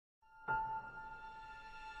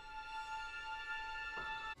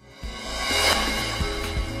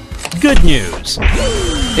good news.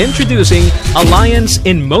 Introducing Alliance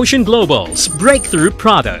in Motion Global's breakthrough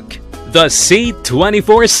product, the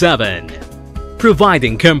C24/7.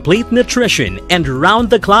 Providing complete nutrition and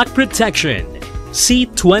round-the-clock protection,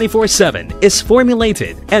 C24/7 is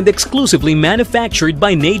formulated and exclusively manufactured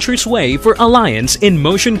by Nature's Way for Alliance in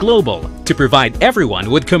Motion Global to provide everyone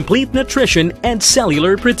with complete nutrition and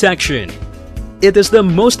cellular protection. It is the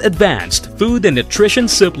most advanced food and nutrition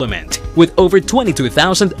supplement with over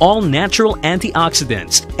 22,000 all-natural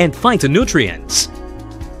antioxidants and phytonutrients.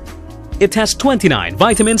 It has 29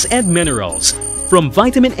 vitamins and minerals, from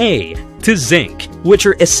vitamin A to zinc, which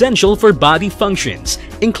are essential for body functions,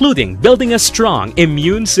 including building a strong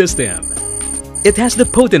immune system. It has the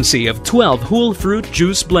potency of 12 whole fruit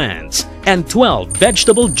juice blends and 12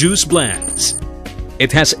 vegetable juice blends.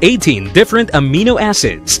 It has 18 different amino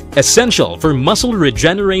acids, essential for muscle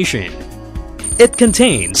regeneration. It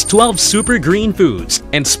contains 12 super green foods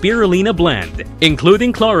and spirulina blend,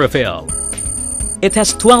 including chlorophyll. It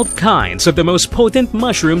has 12 kinds of the most potent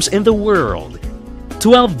mushrooms in the world,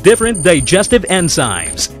 12 different digestive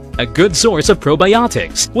enzymes, a good source of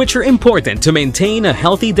probiotics, which are important to maintain a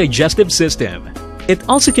healthy digestive system. It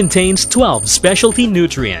also contains 12 specialty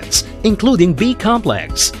nutrients, including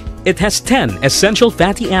B-complex. It has 10 essential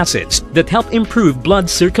fatty acids that help improve blood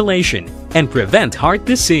circulation and prevent heart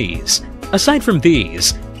disease. Aside from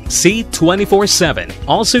these, C24/7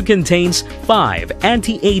 also contains 5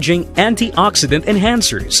 anti-aging antioxidant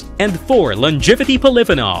enhancers and 4 longevity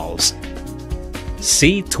polyphenols.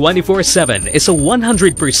 C24/7 is a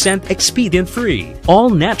 100% expedient-free,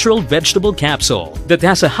 all-natural vegetable capsule that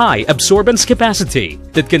has a high absorbance capacity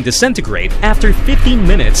that can disintegrate after 15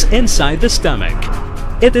 minutes inside the stomach.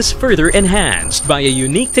 It is further enhanced by a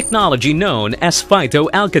unique technology known as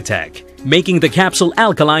phytoalkatech, making the capsule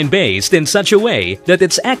alkaline-based in such a way that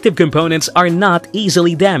its active components are not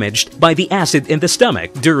easily damaged by the acid in the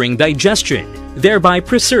stomach during digestion, thereby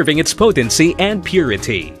preserving its potency and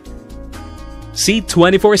purity.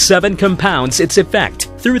 C24/7 compounds its effect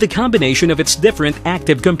through the combination of its different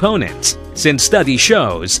active components, since study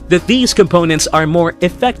shows that these components are more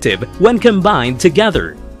effective when combined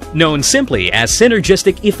together, known simply as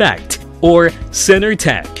synergistic effect or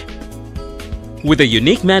Synertech. With a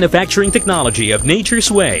unique manufacturing technology of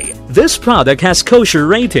Nature's Way, this product has kosher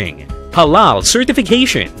rating, halal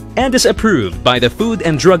certification, and is approved by the Food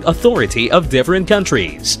and Drug Authority of different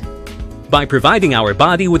countries. By providing our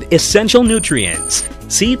body with essential nutrients,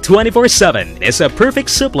 C24/7 is a perfect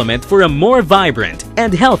supplement for a more vibrant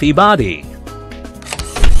and healthy body.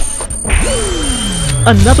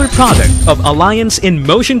 Another product of Alliance in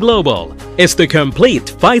Motion Global is the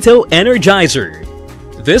Complete Phyto Energizer.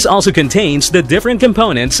 This also contains the different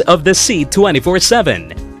components of the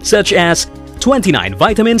C24/7, such as 29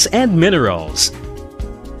 vitamins and minerals,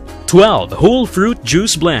 12 whole fruit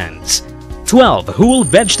juice blends, 12 whole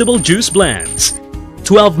vegetable juice blends,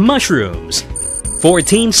 12 mushrooms,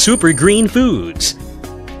 14 super green foods,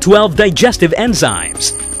 12 digestive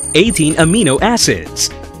enzymes, 18 amino acids,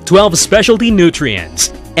 12 specialty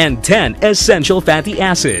nutrients, and 10 essential fatty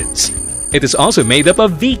acids. It is also made up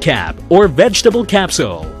of VCAP or vegetable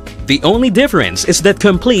capsule. The only difference is that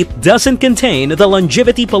Complete doesn't contain the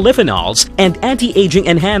longevity polyphenols and anti-aging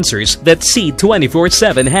enhancers that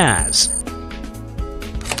C24/7 has.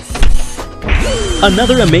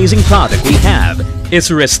 Another amazing product we have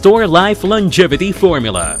is Restore Life Longevity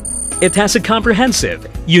Formula. It has a comprehensive,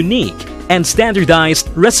 unique, and standardized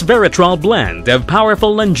resveratrol blend of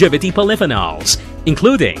powerful longevity polyphenols,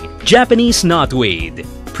 including Japanese knotweed,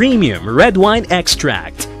 premium red wine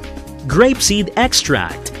extract, grapeseed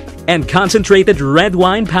extract, and concentrated red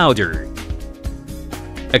wine powder.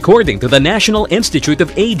 According to the National Institute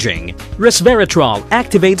of Aging, resveratrol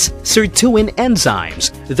activates sirtuin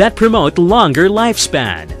enzymes that promote longer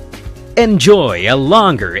lifespan. Enjoy a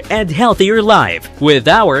longer and healthier life with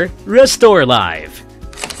our Restore Life.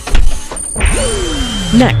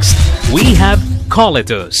 Next, we have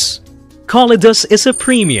Colidus. Colidus is a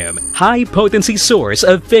premium, high-potency source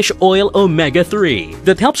of fish oil omega-3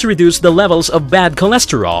 that helps reduce the levels of bad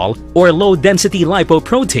cholesterol or low-density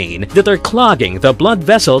lipoprotein that are clogging the blood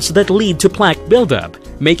vessels that lead to plaque buildup,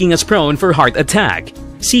 making us prone for heart attack,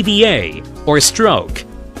 CVA, or stroke.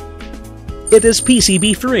 It is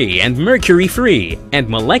PCB-free and mercury-free and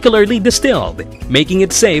molecularly distilled, making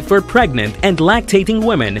it safe for pregnant and lactating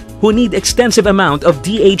women who need extensive amount of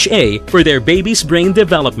DHA for their baby's brain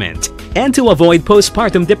development and to avoid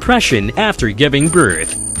postpartum depression after giving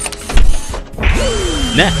birth.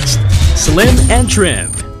 Next, Slim and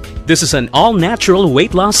Trim. This is an all-natural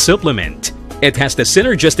weight loss supplement. It has the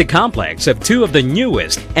synergistic complex of two of the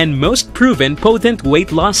newest and most proven potent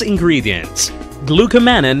weight loss ingredients,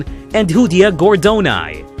 glucomannan and Hoodia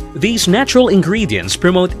gordoni. These natural ingredients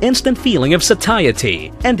promote instant feeling of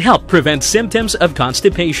satiety and help prevent symptoms of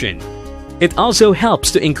constipation. It also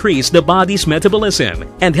helps to increase the body's metabolism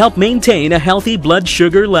and help maintain a healthy blood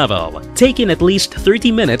sugar level, taken at least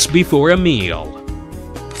 30 minutes before a meal.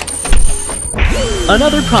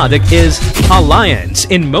 Another product is Alliance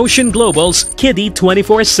in Motion Global's Kiddie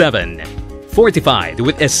 24/7. Fortified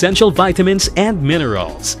with essential vitamins and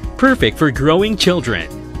minerals, perfect for growing children.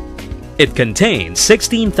 It contains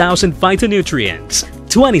 16,000 phytonutrients,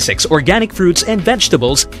 26 organic fruits and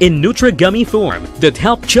vegetables in Nutri-Gummy form that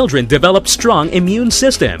help children develop strong immune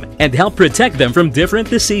system and help protect them from different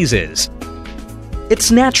diseases.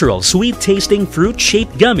 Its natural, sweet-tasting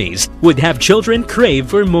fruit-shaped gummies would have children crave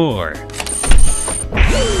for more.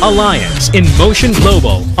 Alliance in Motion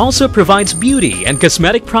Global also provides beauty and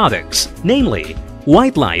cosmetic products, namely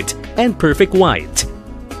White Light and Perfect White.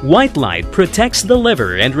 White Light protects the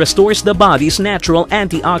liver and restores the body's natural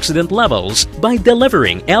antioxidant levels by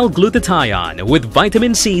delivering L-glutathione with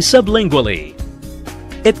vitamin C sublingually.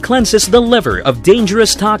 It cleanses the liver of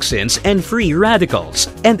dangerous toxins and free radicals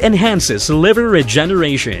and enhances liver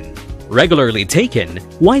regeneration. Regularly taken,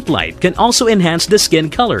 White Light can also enhance the skin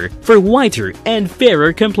color for whiter and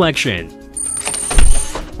fairer complexion.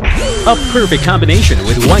 A perfect combination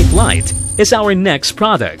with White Light is our next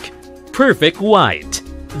product, Perfect White.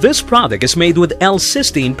 This product is made with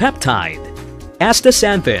L-cysteine peptide,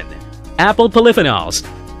 astaxanthin, apple polyphenols,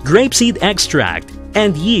 grapeseed extract,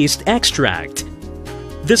 and yeast extract.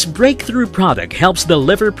 This breakthrough product helps the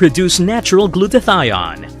liver produce natural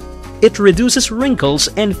glutathione. It reduces wrinkles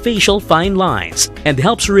and facial fine lines and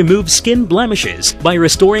helps remove skin blemishes by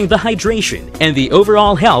restoring the hydration and the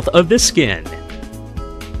overall health of the skin.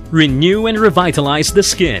 Renew and revitalize the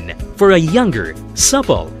skin for a younger,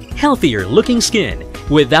 supple, healthier looking skin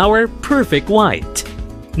with our Perfect White.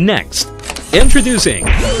 Next, introducing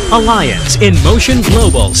Alliance in Motion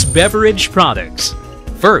Global's beverage products.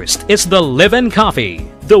 First is the Live-In Coffee,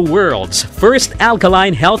 the world's first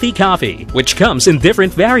alkaline healthy coffee, which comes in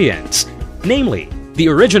different variants, namely the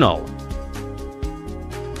original,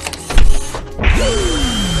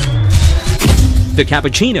 the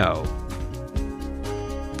cappuccino,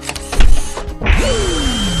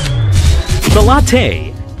 the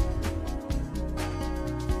latte,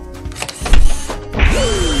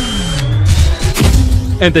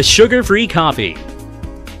 and the sugar-free coffee.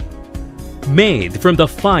 Made from the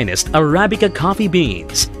finest Arabica coffee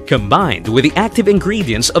beans, combined with the active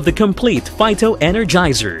ingredients of the complete Phyto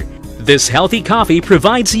Energizer, this healthy coffee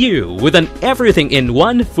provides you with an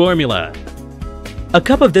everything-in-one formula. A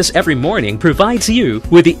cup of this every morning provides you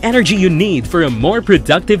with the energy you need for a more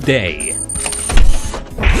productive day.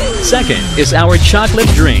 Second is our chocolate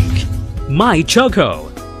drink, My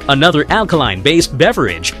Choco. Another alkaline-based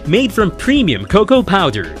beverage made from premium cocoa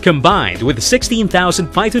powder combined with 16,000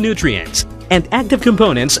 phytonutrients and active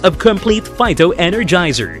components of complete Phyto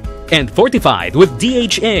Energizer and fortified with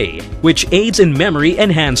DHA, which aids in memory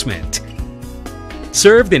enhancement.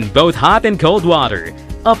 Served in both hot and cold water,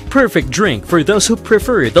 a perfect drink for those who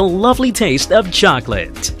prefer the lovely taste of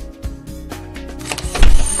chocolate.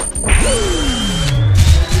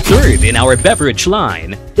 Third in our beverage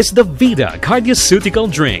line is the Vita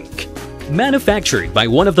Cardioceutical Drink. Manufactured by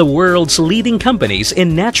one of the world's leading companies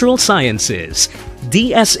in natural sciences,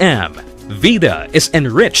 DSM, Vita is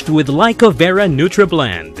enriched with Lycovera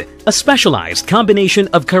NutriBlend, a specialized combination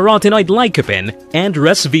of carotenoid lycopene and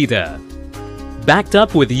Resvita. Backed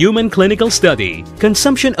up with human clinical study,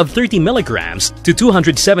 consumption of 30 milligrams to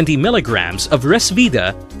 270 milligrams of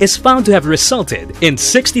Resvita is found to have resulted in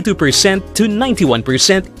 62% to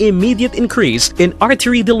 91% immediate increase in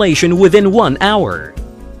artery dilation within 1 hour.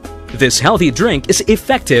 This healthy drink is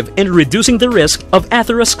effective in reducing the risk of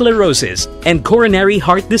atherosclerosis and coronary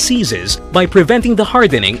heart diseases by preventing the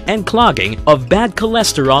hardening and clogging of bad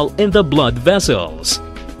cholesterol in the blood vessels.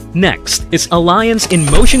 Next is Alliance in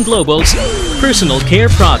Motion Global's personal care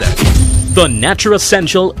product, the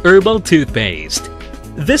Naturessential Herbal Toothpaste.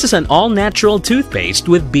 This is an all-natural toothpaste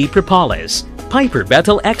with bee propolis, piper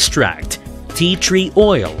betel extract, tea tree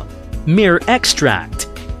oil, myrrh extract,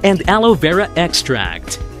 and aloe vera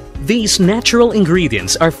extract. These natural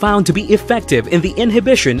ingredients are found to be effective in the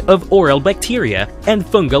inhibition of oral bacteria and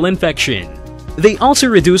fungal infection. They also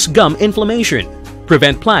reduce gum inflammation,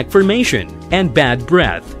 prevent plaque formation, and bad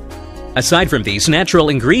breath. Aside from these natural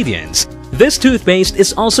ingredients, this toothpaste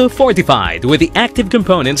is also fortified with the active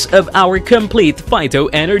components of our complete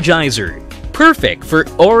Phyto Energizer, perfect for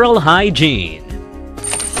oral hygiene.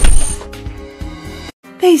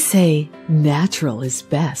 They say natural is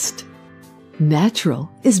best. Natural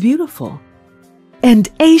is beautiful. And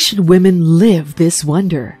Asian women live this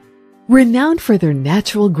wonder. Renowned for their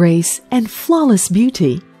natural grace and flawless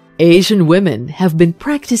beauty, Asian women have been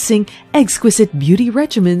practicing exquisite beauty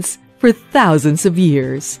regimens for thousands of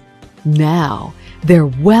years. Now, their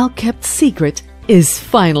well-kept secret is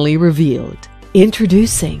finally revealed.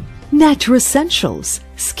 Introducing Natural Essentials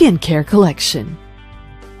Skincare Collection.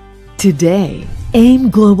 Today,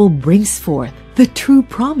 Aimglobal brings forth the true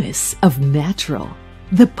promise of natural.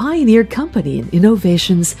 The pioneer company in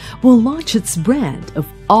innovations will launch its brand of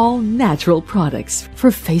all natural products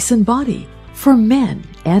for face and body, for men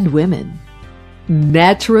and women.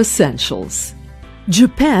 Natural Essentials.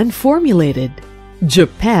 Japan formulated.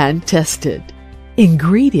 Japan tested.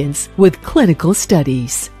 Ingredients with clinical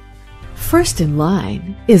studies. First in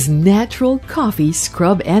line is Natural Coffee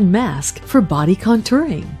Scrub and Mask for body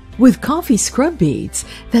contouring, with coffee scrub beads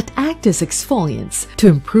that act as exfoliants to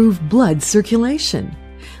improve blood circulation,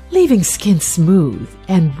 leaving skin smooth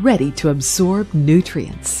and ready to absorb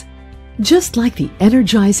nutrients. Just like the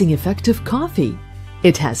energizing effect of coffee,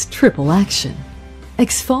 it has triple action: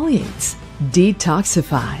 exfoliates,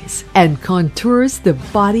 detoxifies, and contours the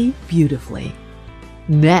body beautifully.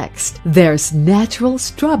 Next, there's Natural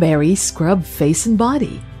Strawberry Scrub Face and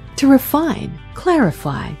Body to refine,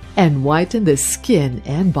 clarify, and whiten the skin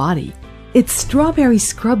and body. Its strawberry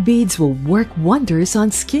scrub beads will work wonders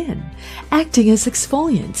on skin, acting as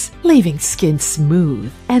exfoliants, leaving skin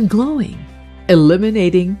smooth and glowing,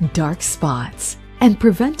 eliminating dark spots, and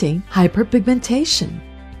preventing hyperpigmentation.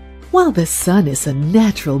 While the sun is a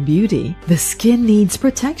natural beauty, the skin needs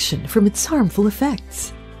protection from its harmful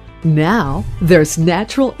effects. Now, there's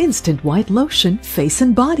Natural Instant White Lotion Face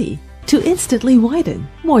and Body to instantly whiten,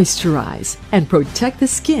 moisturize, and protect the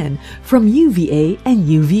skin from UVA and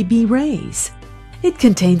UVB rays. It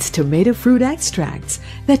contains tomato fruit extracts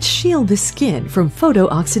that shield the skin from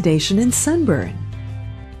photooxidation and sunburn.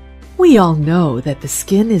 We all know that the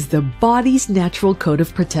skin is the body's natural coat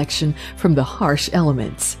of protection from the harsh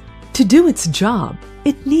elements. To do its job,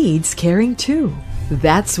 it needs caring too.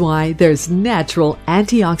 That's why there's Natural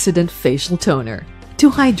Antioxidant Facial Toner to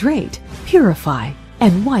hydrate, purify,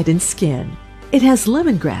 and whiten skin. It has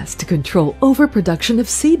lemongrass to control overproduction of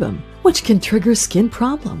sebum, which can trigger skin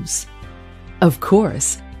problems. Of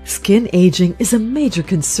course, skin aging is a major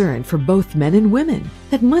concern for both men and women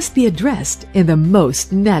that must be addressed in the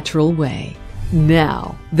most natural way.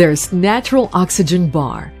 Now, there's Natural Oxygen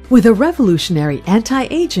Bar with a revolutionary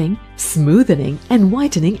anti-aging, smoothening, and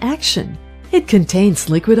whitening action. It contains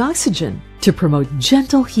liquid oxygen to promote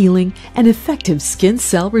gentle healing and effective skin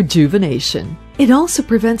cell rejuvenation. It also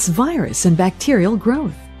prevents virus and bacterial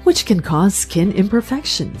growth, which can cause skin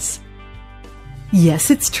imperfections. Yes,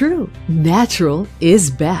 it's true. Natural is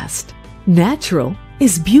best. Natural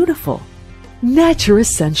is beautiful. Natural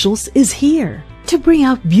Essentials is here to bring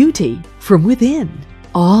out beauty from within.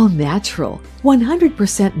 All natural,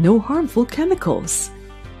 100% no harmful chemicals.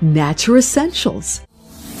 Natural Essentials